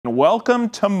Welcome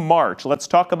to March. Let's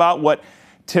talk about what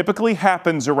typically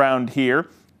happens around here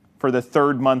for the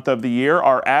third month of the year.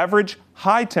 Our average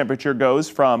high temperature goes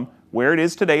from where it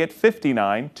is today at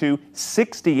 59 to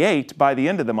 68 by the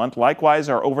end of the month. Likewise,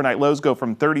 our overnight lows go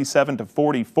from 37 to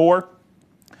 44.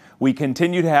 We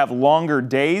continue to have longer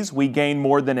days. We gain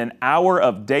more than an hour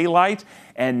of daylight.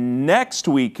 And next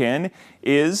weekend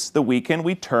is the weekend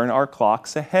we turn our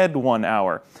clocks ahead 1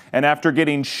 hour. And after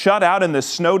getting shut out in the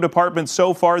snow department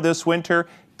so far this winter,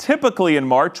 typically in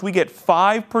March, we get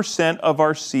 5% of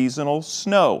our seasonal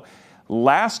snow.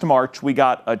 Last March, we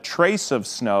got a trace of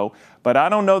snow, but I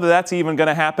don't know that that's even going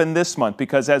to happen this month,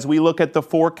 because as we look at the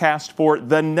forecast for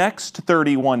the next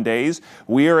 31 days,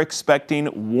 we are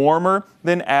expecting warmer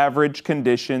than average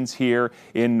conditions here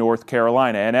in North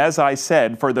Carolina. And as I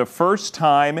said, for the first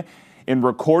time in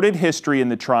recorded history in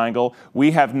the Triangle,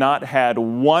 we have not had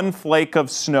one flake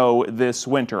of snow this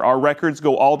winter. Our records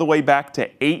go all the way back to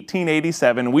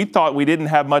 1887. We thought we didn't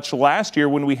have much last year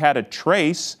when we had a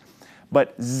trace,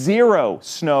 but zero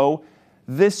snow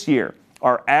this year.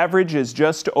 Our average is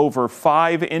just over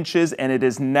 5 inches, and it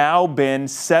has now been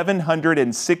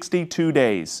 762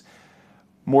 days.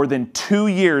 More than 2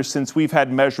 years since we've had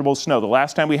measurable snow. The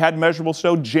last time we had measurable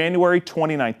snow, January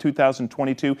 29,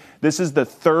 2022. This is the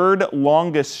third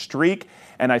longest streak,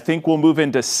 and I think we'll move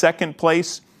into second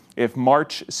place if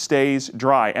March stays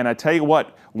dry. And I tell you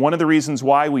what, one of the reasons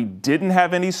why we didn't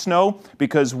have any snow,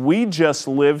 because we just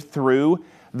lived through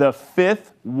the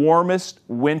fifth warmest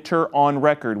winter on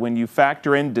record. When you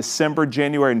factor in December,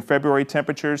 January, and February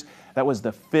temperatures, that was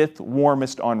the fifth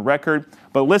warmest on record.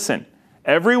 But listen,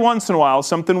 every once in a while,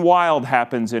 something wild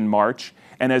happens in March.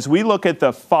 And as we look at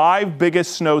the 5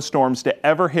 biggest snowstorms to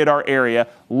ever hit our area,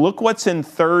 look what's in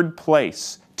third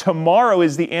place. Tomorrow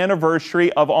is the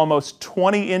anniversary of almost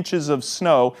 20 inches of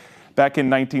snow back in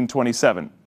 1927.